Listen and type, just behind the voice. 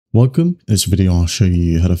Welcome. In this video, I'll show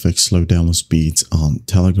you how to fix slow download speeds on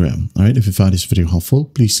Telegram. Alright, if you found this video helpful,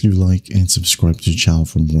 please leave a like and subscribe to the channel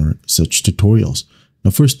for more such tutorials.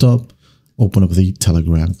 Now, first up, open up the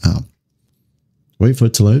Telegram app. Wait for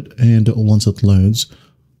it to load, and once it loads,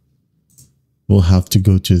 we'll have to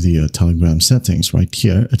go to the Telegram settings right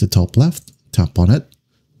here at the top left. Tap on it.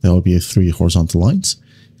 There will be 3 horizontal lines.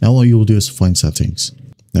 Now what you will do is find settings.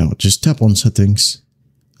 Now just tap on settings,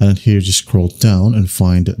 and then here just scroll down and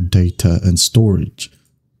find data and storage.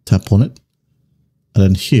 Tap on it, and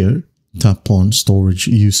then here tap on storage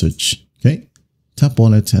usage. Okay, tap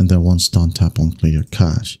on it, and then once done, tap on clear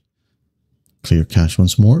cache. Clear cache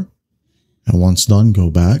once more, and once done, go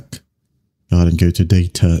back. Go ahead and go to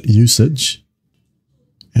data usage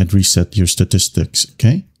and reset your statistics.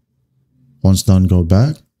 Okay, once done, go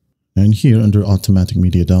back, and here under automatic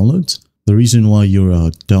media downloads, the reason why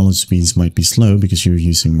your download speeds might be slow because you're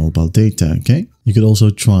using mobile data. Okay, you could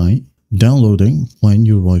also try downloading when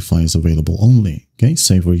your Wi-Fi is available only. Okay,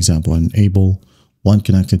 say for example, enable one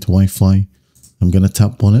connected to Wi-Fi. I'm gonna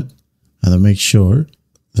tap on it, and then make sure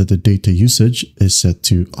that the data usage is set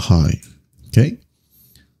to high. Okay,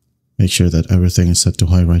 make sure that everything is set to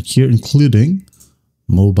high right here, including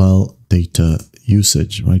mobile data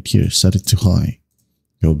usage right here. Set it to high.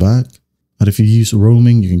 Go back. And if you use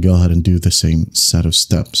roaming, you can go ahead and do the same set of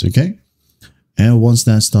steps, okay? And once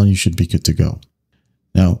that's done, you should be good to go.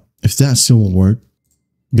 Now, if that still won't work,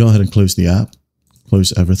 go ahead and close the app.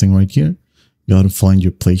 Close everything right here. Go ahead and find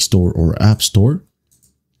your Play Store or App Store.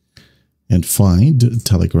 And find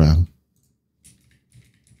Telegram.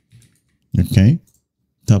 Okay,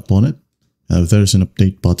 tap on it. Now, if there's an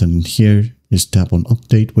update button in here, just tap on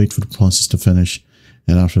update, wait for the process to finish.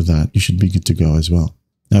 And after that, you should be good to go as well.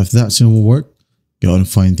 Now, if that still will work, go ahead and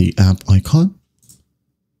find the app icon,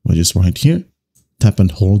 which is right here. Tap and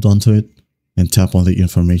hold onto it, and tap on the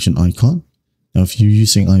information icon. Now, if you're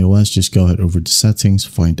using iOS, just go ahead over to settings,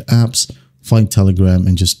 find apps, find Telegram,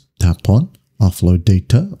 and just tap on offload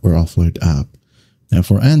data or offload app. Now,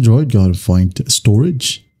 for Android, go ahead and find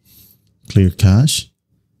storage, clear cache,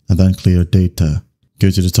 and then clear data. Go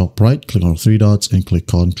to the top right, click on 3 dots, and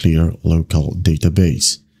click on clear local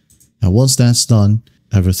database. Now, once that's done,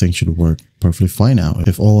 everything should work perfectly fine now.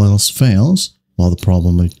 If all else fails, well, the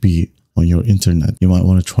problem might be on your internet. You might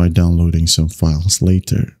want to try downloading some files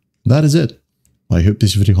later. That is it. I hope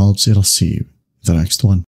this video helps, and I'll see you in the next one.